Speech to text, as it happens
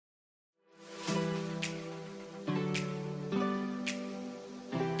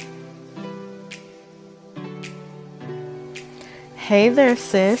Hey there,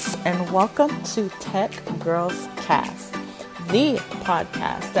 sis, and welcome to Tech Girls Cast, the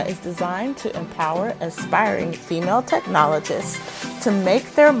podcast that is designed to empower aspiring female technologists to make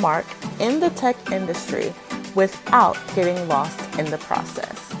their mark in the tech industry without getting lost in the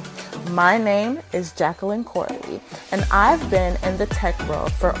process. My name is Jacqueline Corley, and I've been in the tech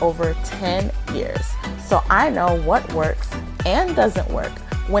world for over 10 years, so I know what works and doesn't work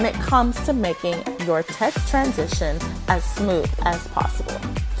when it comes to making your tech transition as smooth as possible.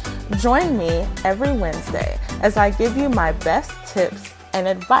 Join me every Wednesday as I give you my best tips and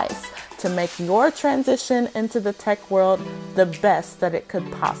advice to make your transition into the tech world the best that it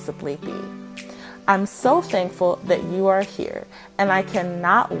could possibly be. I'm so thankful that you are here, and I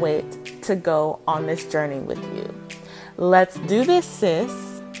cannot wait to go on this journey with you. Let's do this, sis.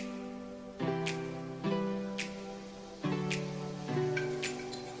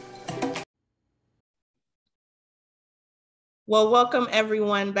 Well, welcome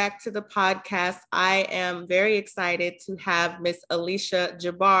everyone back to the podcast. I am very excited to have Miss Alicia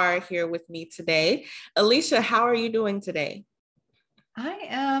Jabbar here with me today. Alicia, how are you doing today? I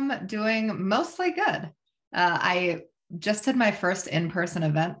am doing mostly good. I just did my first in-person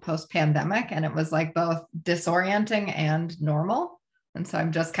event post-pandemic, and it was like both disorienting and normal. And so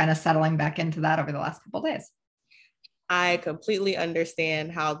I'm just kind of settling back into that over the last couple of days. I completely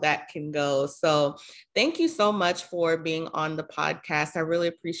understand how that can go. So thank you so much for being on the podcast. I really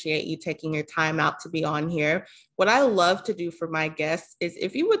appreciate you taking your time out to be on here. What I love to do for my guests is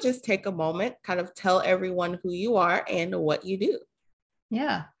if you would just take a moment, kind of tell everyone who you are and what you do.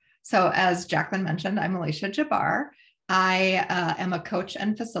 Yeah. So as Jacqueline mentioned, I'm Alicia Jabbar. I am a coach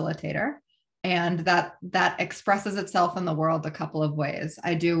and facilitator, and that expresses itself in the world a couple of ways.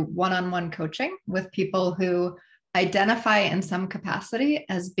 I do one-on-one coaching with people who identify in some capacity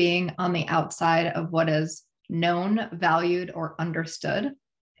as being on the outside of what is known, valued, or understood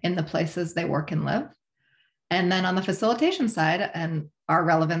in the places they work and live. And then on the facilitation side, and our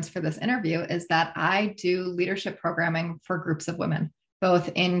relevance for this interview is that I do leadership programming for groups of women, both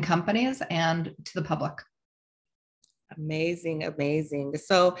in companies and to the public. Amazing, amazing.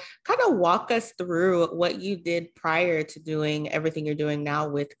 So kind of walk us through what you did prior to doing everything you're doing now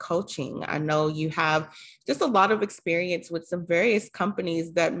with coaching. I know you have just a lot of experience with some various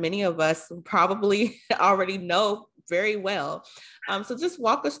companies that many of us probably already know very well. So just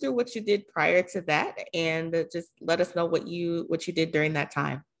walk us through what you did prior to that and just let us know what you did during that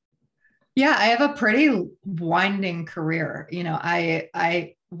time. Yeah, I have a pretty winding career.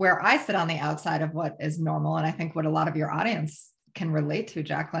 I where I sit on the outside of what is normal, and I think what a lot of your audience can relate to,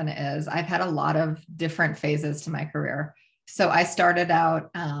 Jacqueline, is I've had a lot of different phases to my career. So I started out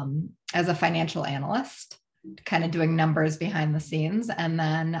as a financial analyst, kind of doing numbers behind the scenes. And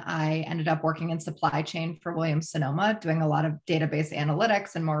then I ended up working in supply chain for Williams-Sonoma, doing a lot of database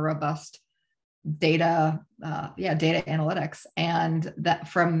analytics and more robust data analytics. And that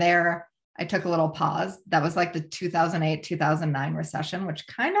from there, I took a little pause. That was like the 2008, 2009 recession, which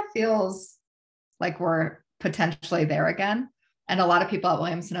kind of feels like we're potentially there again. And a lot of people at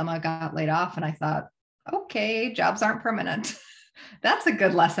Williams-Sonoma got laid off. And I thought, okay, jobs aren't permanent. That's a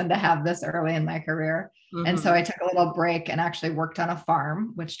good lesson to have this early in my career. Mm-hmm. And so I took a little break and actually worked on a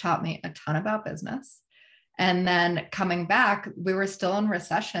farm, which taught me a ton about business. And then coming back, we were still in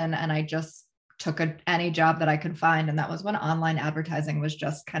recession, and I just took any job that I could find. And that was when online advertising was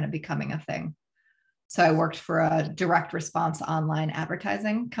just kind of becoming a thing. So I worked for a direct response online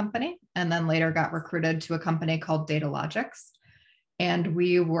advertising company, and then later got recruited to a company called Datalogix. And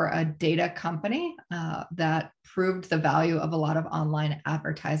we were a data company that proved the value of a lot of online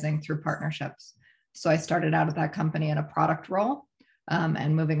advertising through partnerships. So I started out at that company in a product role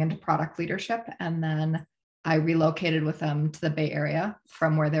and moving into product leadership. And then I relocated with them to the Bay Area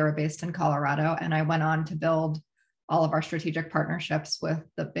from where they were based in Colorado. And I went on to build all of our strategic partnerships with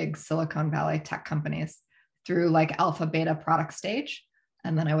the big Silicon Valley tech companies through like alpha beta product stage.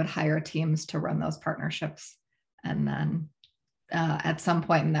 And then I would hire teams to run those partnerships. And then at some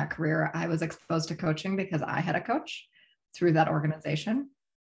point in that career, I was exposed to coaching because I had a coach through that organization.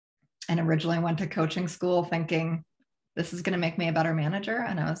 And originally went to coaching school thinking this is going to make me a better manager.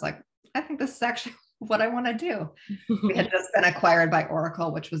 And I was like, I think this is actually what I want to do. We had just been acquired by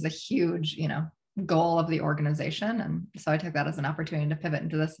Oracle, which was a huge, goal of the organization. And so I took that as an opportunity to pivot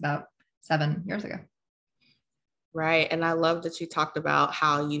into this about 7 years ago. Right. And I love that you talked about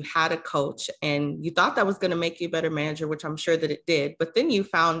how you had a coach and you thought that was going to make you a better manager, which I'm sure that it did. But then you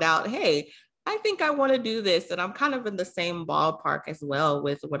found out, hey, I think I want to do this. And I'm kind of in the same ballpark as well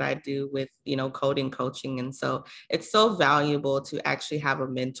with what I do with, coding coaching. And so it's so valuable to actually have a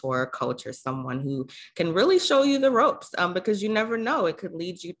mentor, coach, or someone who can really show you the ropes, because you never know, it could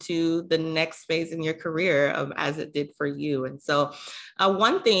lead you to the next phase in your career, as it did for you. And so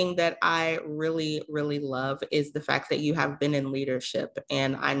one thing that I really, really love is the fact that you have been in leadership.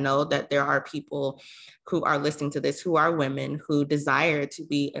 And I know that there are people who are listening to this who are women who desire to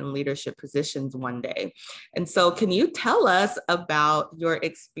be in leadership positions one day. And so can you tell us about your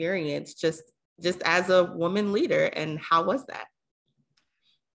experience just as a woman leader, and how was that?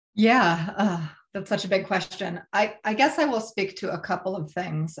 Yeah, that's such a big question. I guess I will speak to a couple of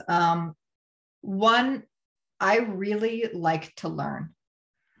things. One, I really like to learn.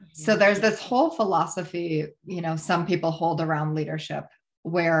 So there's this whole philosophy, some people hold around leadership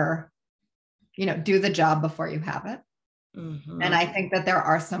where, do the job before you have it. Mm-hmm. And I think that there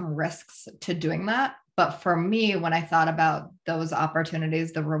are some risks to doing that. But for me, when I thought about those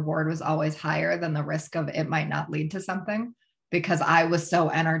opportunities, the reward was always higher than the risk of it might not lead to something, because I was so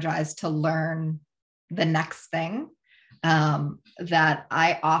energized to learn the next thing, that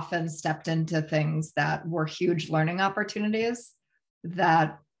I often stepped into things that were huge learning opportunities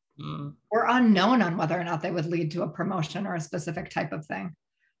that were unknown on whether or not they would lead to a promotion or a specific type of thing.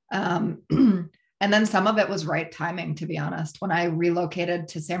 And then some of it was right timing, to be honest. When I relocated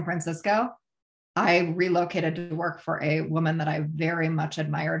to San Francisco, I relocated to work for a woman that I very much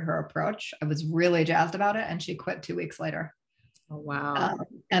admired her approach. I was really jazzed about it, and she quit 2 weeks later. Oh, wow.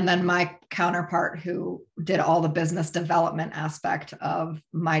 And then my counterpart, who did all the business development aspect of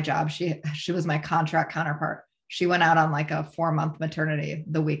my job, she was my contract counterpart. She went out on like a 4-month maternity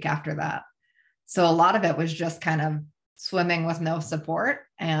the week after that. So a lot of it was just kind of swimming with no support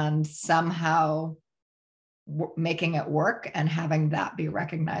and somehow making it work and having that be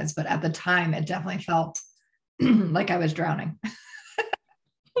recognized. But at the time, it definitely felt like I was drowning.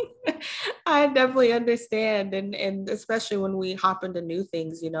 I definitely understand. And especially when we hop into new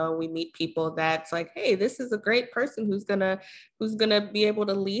things, we meet people that's like, hey, this is a great person who's gonna be able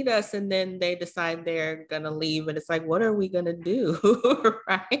to lead us. And then they decide they're gonna leave. And it's like, what are we gonna do?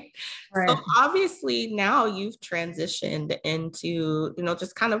 Right? So obviously now you've transitioned into,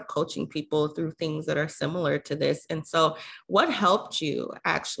 just kind of coaching people through things that are similar to this. And so what helped you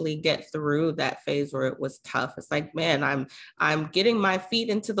actually get through that phase where it was tough? It's like, man, I'm getting my feet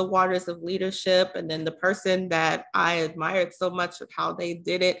into the waters of leadership. And then the person that I admired so much of how they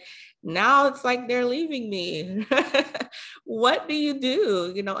did it, now it's like they're leaving me. What do you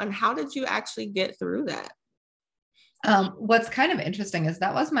do, and how did you actually get through that? What's kind of interesting is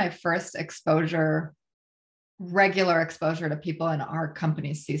that was my first regular exposure to people in our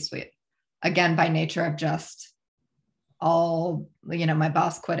company's C-suite. Again, by nature of just all, my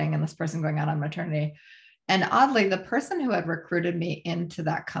boss quitting and this person going out on maternity. And oddly, the person who had recruited me into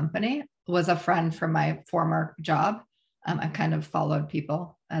that company was a friend from my former job. I kind of followed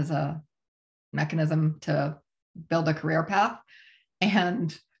people as a mechanism to build a career path.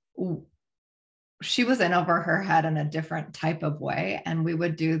 And she was in over her head in a different type of way. And we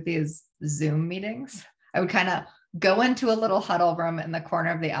would do these Zoom meetings. I would kind of go into a little huddle room in the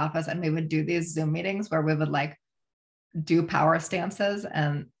corner of the office, and we would do these Zoom meetings where we would like do power stances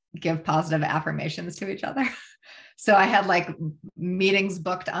and give positive affirmations to each other. So I had like meetings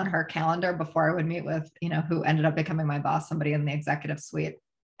booked on her calendar before I would meet with, who ended up becoming my boss, somebody in the executive suite.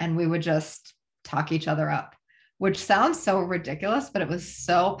 And we would just talk each other up, which sounds so ridiculous, but it was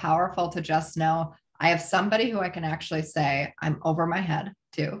so powerful to just know I have somebody who I can actually say I'm over my head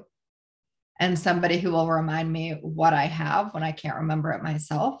to, and somebody who will remind me what I have when I can't remember it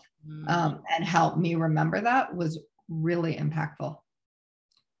myself, and help me remember that was really impactful.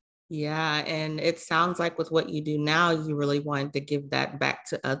 Yeah. And it sounds like with what you do now, you really wanted to give that back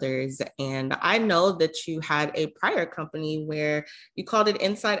to others. And I know that you had a prior company where you called it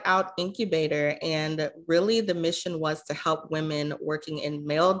Inside Out Incubator. And really the mission was to help women working in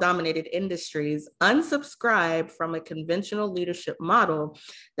male dominated industries unsubscribe from a conventional leadership model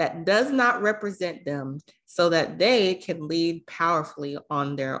that does not represent them, so that they can lead powerfully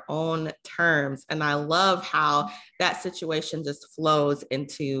on their own terms. And I love how that situation just flows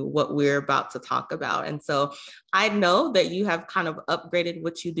into what we're about to talk about. And so I know that you have kind of upgraded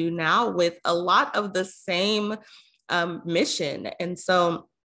what you do now with a lot of the same mission. And so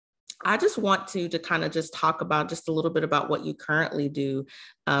I just want to kind of just talk about just a little bit about what you currently do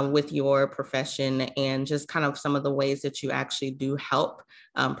with your profession, and just kind of some of the ways that you actually do help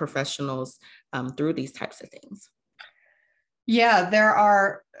professionals through these types of things. Yeah, there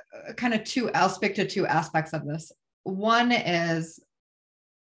are kind of I'll speak to two aspects of this. One is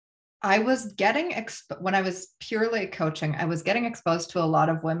I was getting, when I was purely coaching, I was getting exposed to a lot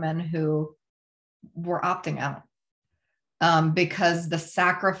of women who were opting out because the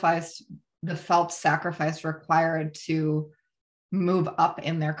felt sacrifice required to move up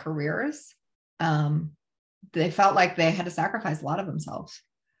in their careers. They felt like they had to sacrifice a lot of themselves.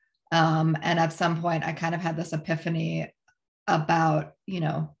 And at some point, I kind of had this epiphany about,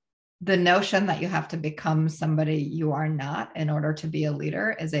 the notion that you have to become somebody you are not in order to be a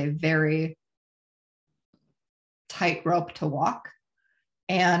leader is a very tight rope to walk.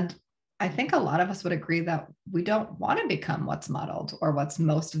 And I think a lot of us would agree that we don't want to become what's modeled or what's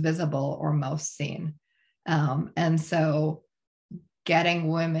most visible or most seen. And so getting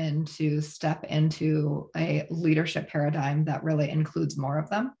women to step into a leadership paradigm that really includes more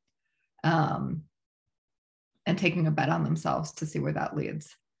of them, and taking a bet on themselves to see where that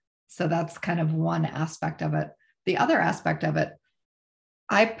leads. So that's kind of one aspect of it. The other aspect of it,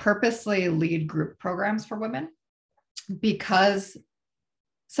 I purposely lead group programs for women because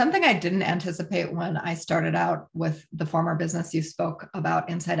something I didn't anticipate when I started out with the former business you spoke about,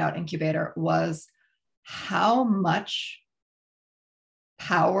 Inside Out Incubator, was how much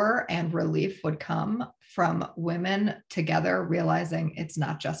power and relief would come from women together realizing it's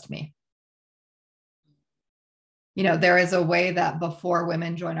not just me. There is a way that before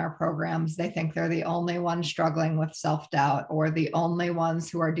women join our programs, they think they're the only ones struggling with self-doubt or the only ones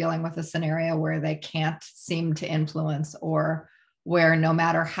who are dealing with a scenario where they can't seem to influence, or where no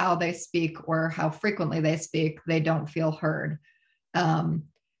matter how they speak or how frequently they speak, they don't feel heard.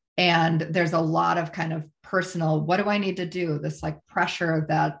 And there's a lot of kind of personal, what do I need to do? This like pressure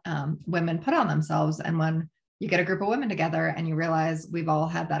that women put on themselves. And when you get a group of women together and you realize we've all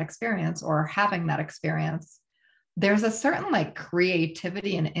had that experience or having that experience, there's a certain like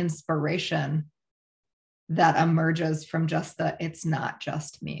creativity and inspiration that emerges from just it's not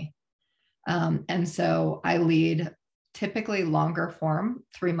just me. And so I lead typically longer form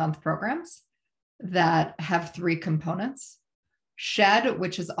 3-month programs that have 3 components. Shed,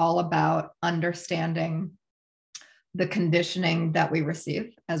 which is all about understanding the conditioning that we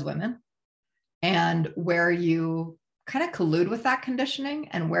receive as women and where you kind of collude with that conditioning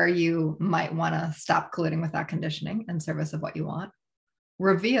and where you might want to stop colluding with that conditioning in service of what you want.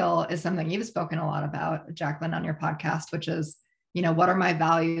 Reveal is something you've spoken a lot about, Jacqueline, on your podcast, which is, what are my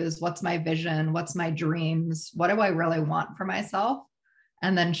values? What's my vision? What's my dreams? What do I really want for myself?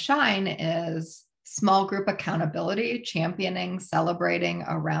 And then Shine is small group accountability, championing, celebrating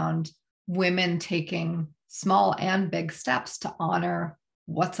around women taking small and big steps to honor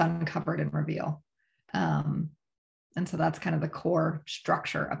what's uncovered in Reveal. And so that's kind of the core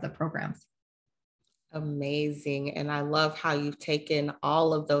structure of the programs. Amazing. And I love how you've taken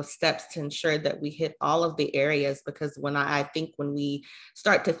all of those steps to ensure that we hit all of the areas, because I think when we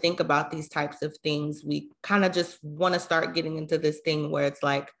start to think about these types of things, we kind of just want to start getting into this thing where it's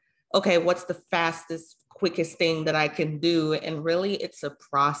like, okay, what's the fastest, quickest thing that I can do? And really it's a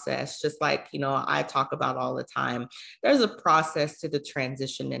process, just like, I talk about all the time. There's a process to the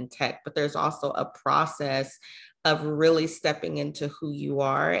transition in tech, but there's also a process of really stepping into who you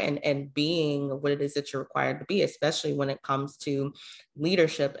are and being what it is that you're required to be, especially when it comes to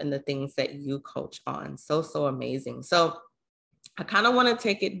leadership and the things that you coach on. So amazing. So I kind of want to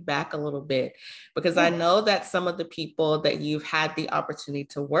take it back a little bit, because I know that some of the people that you've had the opportunity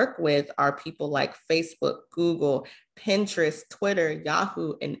to work with are people like Facebook, Google, Pinterest, Twitter,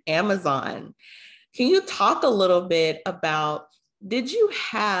 Yahoo, and Amazon. Can you talk a little bit about, did you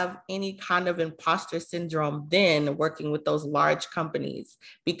have any kind of imposter syndrome then working with those large companies?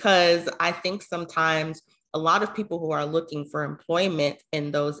 Because I think sometimes a lot of people who are looking for employment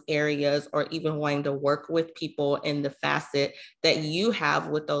in those areas, or even wanting to work with people in the facet that you have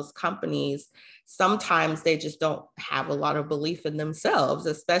with those companies, sometimes they just don't have a lot of belief in themselves,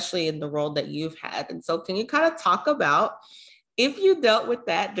 especially in the role that you've had. And so can you kind of talk about if you dealt with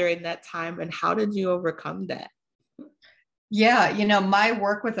that during that time and how did you overcome that? Yeah, my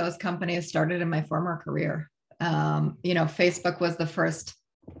work with those companies started in my former career. Facebook was the first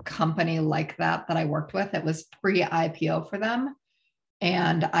company like that I worked with. It was pre-IPO for them.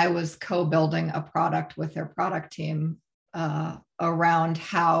 And I was co-building a product with their product team around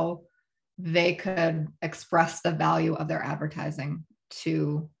how they could express the value of their advertising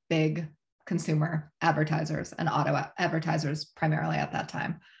to big consumer advertisers and auto advertisers primarily at that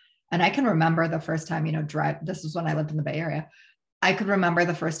time. And I can remember the first time, this was when I lived in the Bay Area. I could remember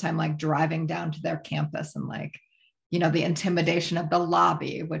the first time like driving down to their campus and like, the intimidation of the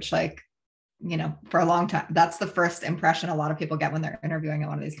lobby, which for a long time, that's the first impression a lot of people get when they're interviewing at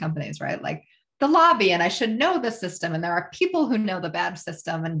one of these companies, right? Like the lobby and I should know the system. And there are people who know the bad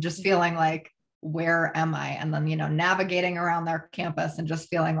system, and just feeling like, where am I? And then, navigating around their campus and just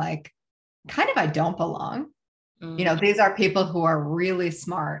feeling like kind of I don't belong. These are people who are really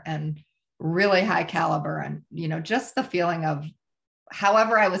smart and really high caliber. And, just the feeling of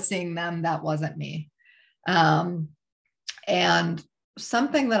however I was seeing them, that wasn't me. And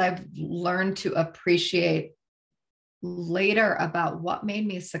something that I've learned to appreciate later about what made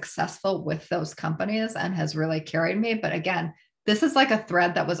me successful with those companies and has really carried me. But again, this is like a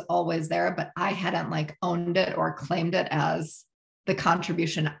thread that was always there, but I hadn't like owned it or claimed it as the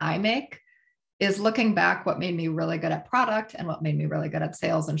contribution I make, is looking back, what made me really good at product and what made me really good at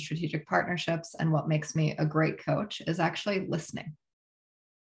sales and strategic partnerships and what makes me a great coach is actually listening.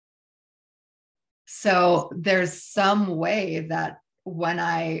 So there's some way that when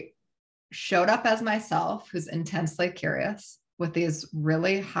I showed up as myself, who's intensely curious, with these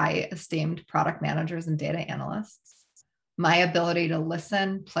really high esteemed product managers and data analysts, my ability to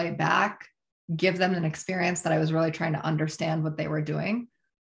listen, play back, give them an experience that I was really trying to understand what they were doing,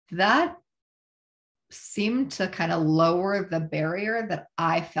 that seemed to kind of lower the barrier that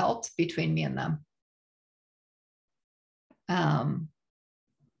I felt between me and them.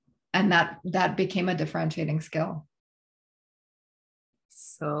 And that became a differentiating skill.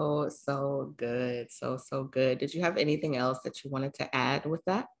 So good. So good. Did you have anything else that you wanted to add with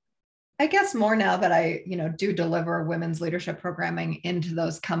that? I guess more now that I, do deliver women's leadership programming into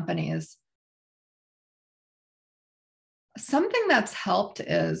those companies, something that's helped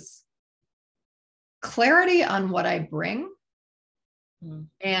is clarity on what I bring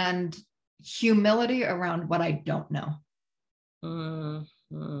and humility around what I don't know.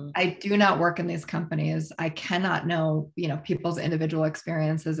 I do not work in these companies. I cannot know, people's individual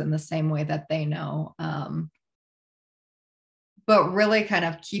experiences in the same way that they know. But really kind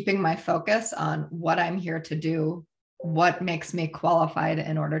of keeping my focus on what I'm here to do, what makes me qualified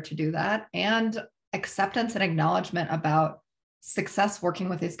in order to do that, and acceptance and acknowledgement about success working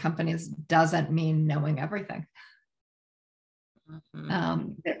with these companies doesn't mean knowing everything.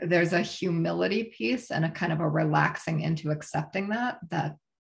 There's a humility piece and a kind of a relaxing into accepting that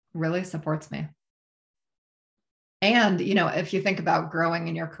really supports me. And, if you think about growing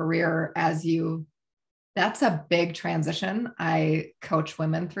in your career that's a big transition I coach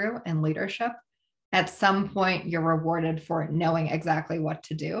women through in leadership. At some point, you're rewarded for knowing exactly what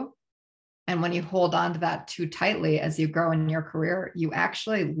to do. And when you hold on to that too tightly as you grow in your career, you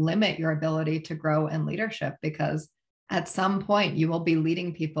actually limit your ability to grow in leadership, because at some point you will be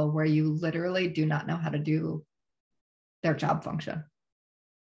leading people where you literally do not know how to do their job function.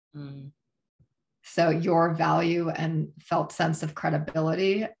 So your value and felt sense of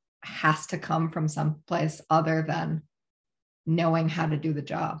credibility has to come from someplace other than knowing how to do the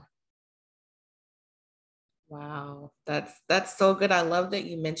job. Wow, that's so good. I love that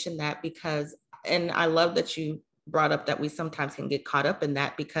you mentioned that, and I love that you brought up that we sometimes can get caught up in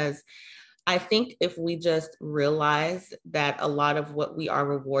that, because I think if we just realize that a lot of what we are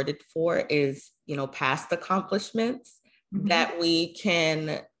rewarded for is, past accomplishments, that we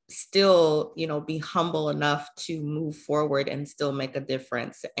can still, be humble enough to move forward and still make a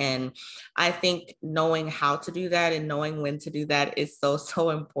difference. And I think knowing how to do that and knowing when to do that is so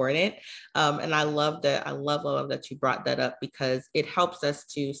important. And I love that. I love that you brought that up, because it helps us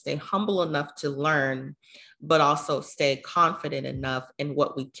to stay humble enough to learn, but also stay confident enough in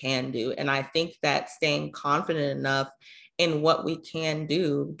what we can do. And I think that staying confident enough in what we can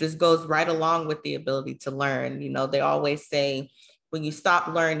do just goes right along with the ability to learn. They always say, when you stop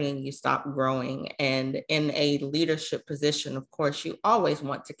learning, you stop growing. And in a leadership position, of course, you always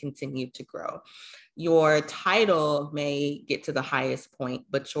want to continue to grow. Your title may get to the highest point,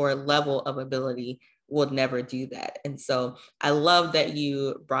 but your level of ability will never do that. And so I love that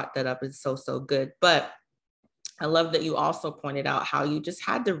you brought that up. It's so good. But I love that you also pointed out how you just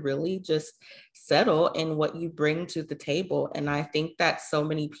had to really just settle in what you bring to the table. And I think that so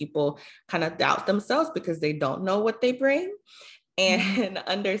many people kind of doubt themselves because they don't know what they bring. And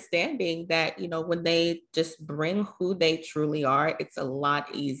understanding that, when they just bring who they truly are, it's a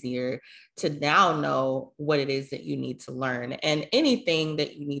lot easier to now know what it is that you need to learn. And anything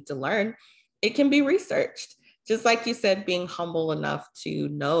that you need to learn, it can be researched. Just like you said, being humble enough to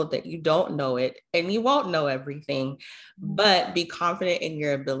know that you don't know it and you won't know everything, but be confident in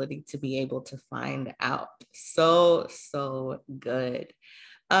your ability to be able to find out. So good.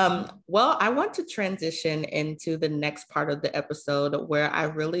 Well, I want to transition into the next part of the episode where I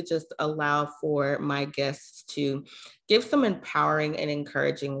really just allow for my guests to give some empowering and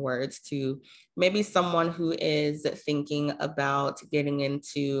encouraging words to maybe someone who is thinking about getting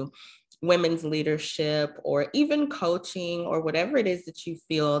into women's leadership or even coaching or whatever it is that you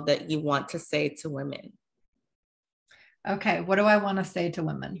feel that you want to say to women? Okay, what do I want to say to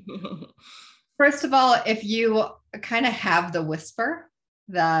women? First of all, if you kind of have the whisper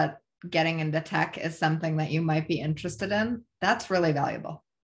that getting into tech is something that you might be interested in, that's really valuable.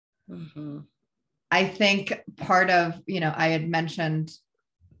 Mm-hmm. I think part of, I had mentioned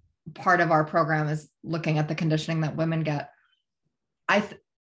part of our program is looking at the conditioning that women get.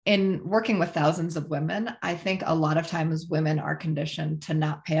 In working with thousands of women, I think a lot of times women are conditioned to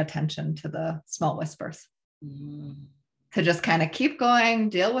not pay attention to the small whispers. Mm-hmm. To just kind of keep going,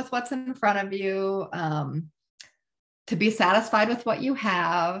 deal with what's in front of you, to be satisfied with what you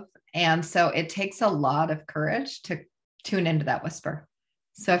have. And so it takes a lot of courage to tune into that whisper.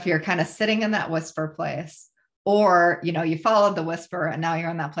 So if you're kind of sitting in that whisper place, or, you followed the whisper and now you're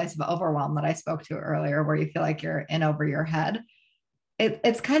in that place of overwhelm that I spoke to earlier, where you feel like you're in over your head,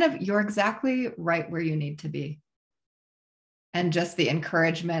 it's kind of, you're exactly right where you need to be. And just the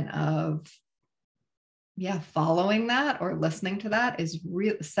encouragement of, following that or listening to that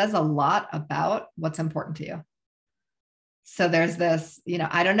says a lot about what's important to you. So there's this,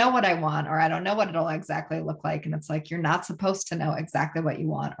 I don't know what I want, or I don't know what it'll exactly look like. And it's like, you're not supposed to know exactly what you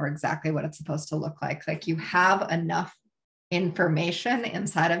want or exactly what it's supposed to look like. Like, you have enough information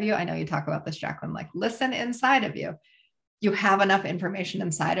inside of you. I know you talk about this, Jacqueline, like, listen inside of you. You have enough information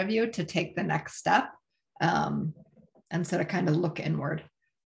inside of you to take the next step. And so to kind of look inward.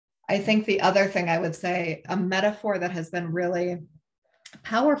 I think the other thing I would say, a metaphor that has been really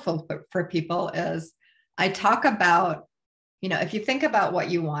powerful for people is, I talk about, if you think about what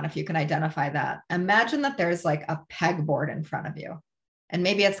you want, if you can identify that, imagine that there's like a pegboard in front of you, and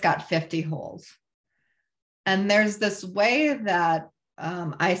maybe it's got 50 holes. And there's this way that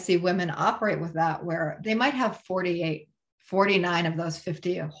I see women operate with that, where they might have 49 of those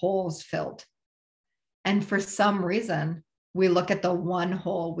 50 holes filled. And for some reason, we look at the one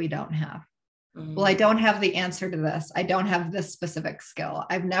hole we don't have. Mm-hmm. Well, I don't have the answer to this. I don't have this specific skill.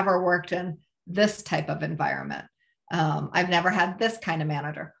 I've never worked in this type of environment. I've never had this kind of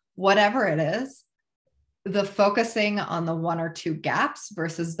manager. Whatever it is, the focusing on the one or two gaps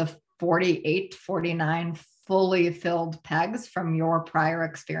versus the 48, 49 fully filled pegs from your prior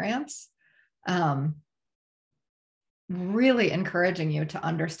experience, really encouraging you to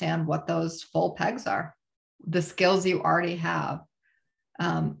understand what those full pegs are. The skills you already have.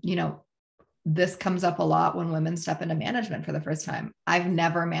 This comes up a lot when women step into management for the first time. I've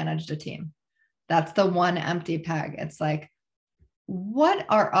never managed a team. That's the one empty peg. It's like, what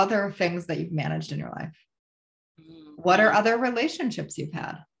are other things that you've managed in your life? What are other relationships you've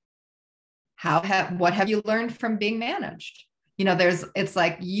had? What have you learned from being managed? It's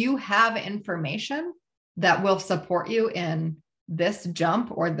like, you have information that will support you in this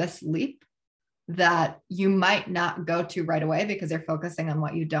jump or this leap that you might not go to right away because you're focusing on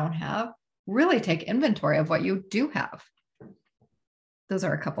what you don't have. Really take inventory of what you do have. Those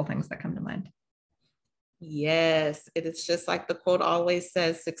are a couple things that come to mind. Yes, it is just like the quote always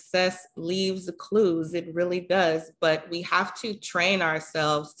says, success leaves clues. It really does. But we have to train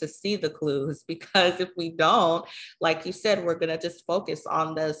ourselves to see the clues, because if we don't, like you said, we're going to just focus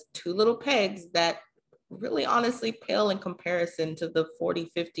on those two little pegs that really honestly pale in comparison to the 40,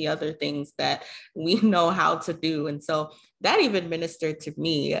 50 other things that we know how to do. And so that even ministered to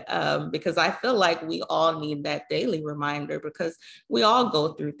me, because I feel like we all need that daily reminder, because we all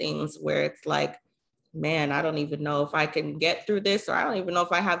go through things where it's like, man, I don't even know if I can get through this, or I don't even know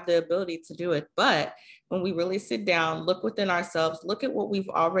if I have the ability to do it. But when we really sit down, look within ourselves, look at what we've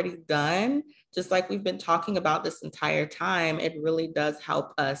already done, just like we've been talking about this entire time, it really does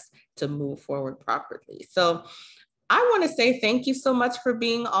help us to move forward properly. So I want to say thank you so much for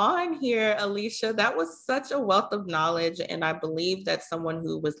being on here, Alicia. That was such a wealth of knowledge. And I believe that someone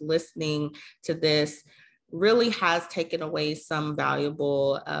who was listening to this really has taken away some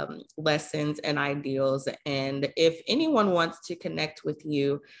valuable lessons and ideals. And if anyone wants to connect with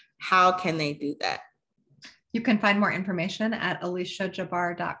you, how can they do that? You can find more information at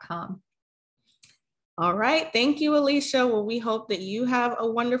aliciajabbar.com. All right. Thank you, Alicia. Well, we hope that you have a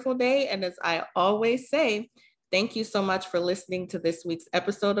wonderful day. And as I always say, thank you so much for listening to this week's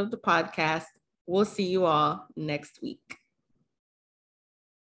episode of the podcast. We'll see you all next week.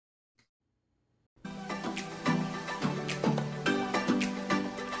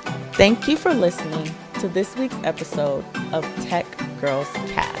 Thank you for listening to this week's episode of Tech Girls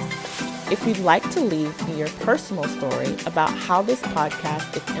Cast. If you'd like to leave me your personal story about how this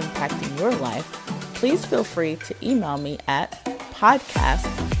podcast is impacting your life, please feel free to email me at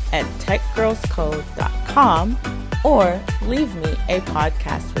podcast@techgirlscode.com or leave me a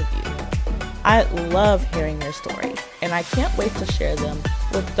podcast review. I love hearing your stories, and I can't wait to share them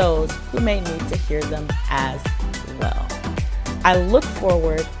with those who may need to hear them as well. I look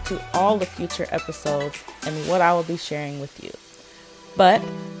forward to all the future episodes and what I will be sharing with you. But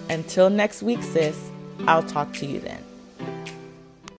until next week, sis, I'll talk to you then.